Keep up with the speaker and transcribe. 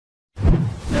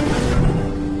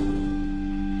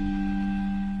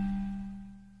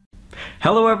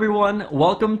Hello everyone,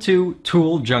 welcome to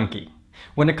Tool Junkie.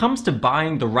 When it comes to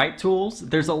buying the right tools,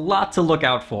 there's a lot to look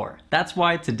out for. That's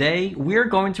why today we're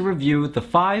going to review the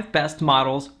 5 best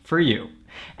models for you.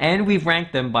 And we've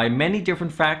ranked them by many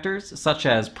different factors such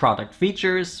as product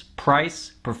features,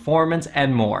 price, performance,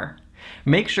 and more.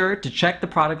 Make sure to check the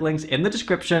product links in the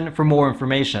description for more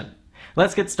information.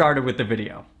 Let's get started with the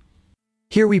video.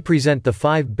 Here we present the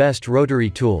 5 best rotary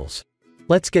tools.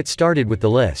 Let's get started with the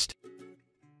list.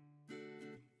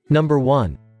 Number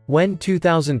 1. WEN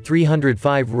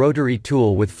 2305 Rotary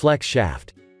Tool with Flex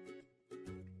Shaft.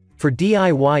 For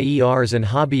DIYers and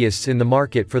hobbyists in the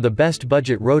market for the best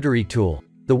budget rotary tool,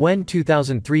 the WEN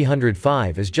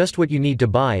 2305 is just what you need to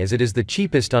buy, as it is the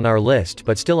cheapest on our list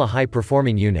but still a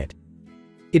high-performing unit.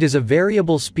 It is a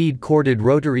variable speed corded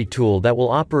rotary tool that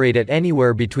will operate at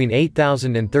anywhere between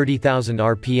 8,000 and 30,000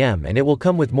 RPM, and it will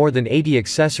come with more than 80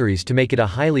 accessories to make it a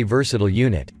highly versatile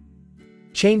unit.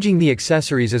 Changing the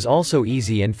accessories is also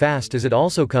easy and fast, as it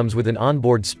also comes with an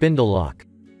onboard spindle lock.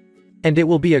 And it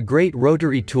will be a great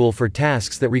rotary tool for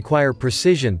tasks that require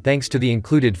precision thanks to the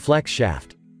included flex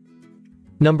shaft.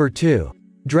 Number 2.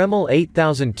 Dremel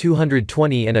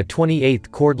 8220 and a 28th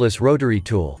cordless rotary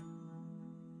tool.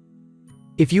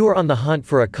 If you are on the hunt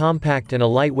for a compact and a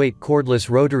lightweight cordless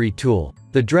rotary tool,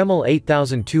 the Dremel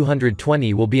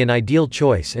 8220 will be an ideal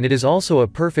choice, and it is also a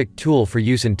perfect tool for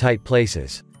use in tight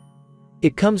places.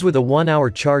 It comes with a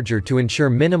 1-hour charger to ensure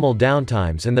minimal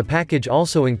downtimes, and the package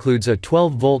also includes a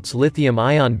 12 volts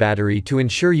lithium-ion battery to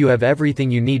ensure you have everything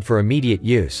you need for immediate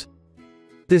use.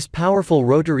 This powerful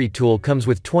rotary tool comes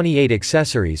with 28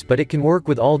 accessories, but it can work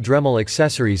with all Dremel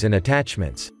accessories and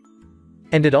attachments.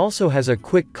 And it also has a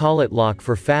quick collet lock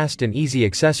for fast and easy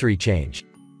accessory change.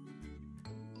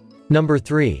 Number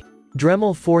 3.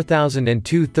 Dremel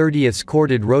 4002 30th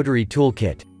corded rotary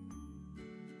toolkit.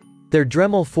 Their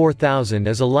Dremel 4000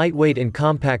 is a lightweight and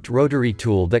compact rotary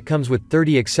tool that comes with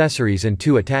 30 accessories and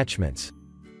 2 attachments.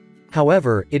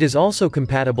 However, it is also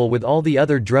compatible with all the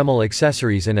other Dremel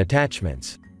accessories and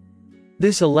attachments.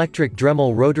 This electric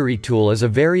Dremel rotary tool is a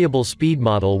variable speed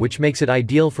model, which makes it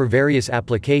ideal for various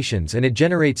applications, and it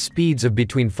generates speeds of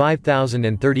between 5,000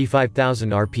 and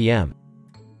 35,000 RPM.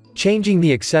 Changing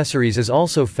the accessories is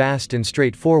also fast and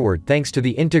straightforward thanks to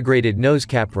the integrated nose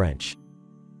cap wrench.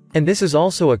 And this is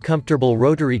also a comfortable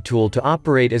rotary tool to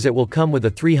operate, as it will come with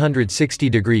a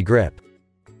 360-degree grip.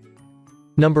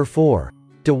 Number 4.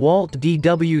 DeWalt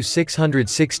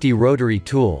DW660 Rotary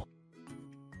Tool.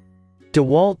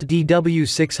 DeWalt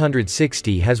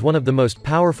DW660 has one of the most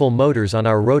powerful motors on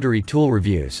our rotary tool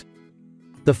reviews.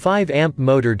 The 5-amp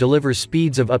motor delivers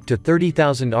speeds of up to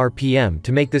 30,000 RPM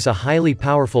to make this a highly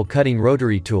powerful cutting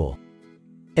rotary tool.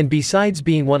 And besides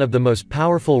being one of the most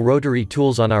powerful rotary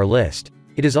tools on our list,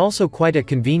 it is also quite a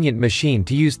convenient machine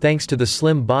to use thanks to the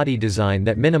slim body design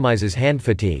that minimizes hand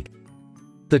fatigue.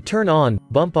 The turn-on,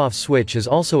 bump-off switch is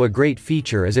also a great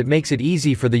feature, as it makes it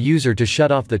easy for the user to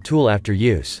shut off the tool after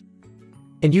use.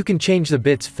 And you can change the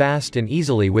bits fast and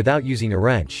easily without using a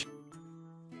wrench.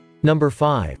 Number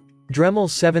 5. Dremel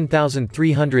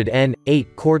 7300N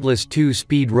 8 cordless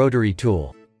 2-speed rotary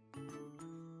tool.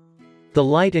 The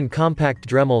light and compact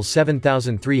Dremel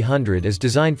 7300 is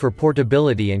designed for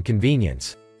portability and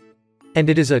convenience. And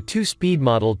it is a 2-speed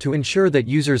model to ensure that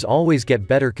users always get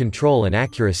better control and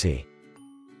accuracy.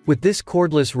 With this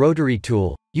cordless rotary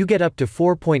tool, you get up to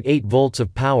 4.8 volts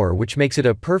of power, which makes it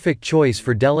a perfect choice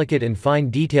for delicate and fine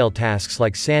detail tasks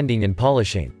like sanding and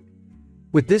polishing.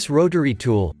 With this rotary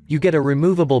tool, you get a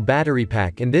removable battery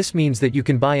pack, and this means that you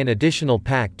can buy an additional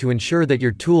pack to ensure that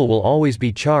your tool will always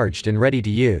be charged and ready to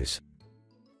use.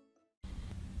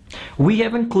 We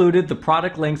have included the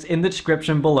product links in the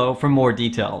description below for more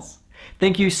details.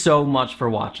 Thank you so much for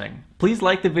watching. Please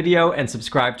like the video and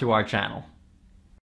subscribe to our channel.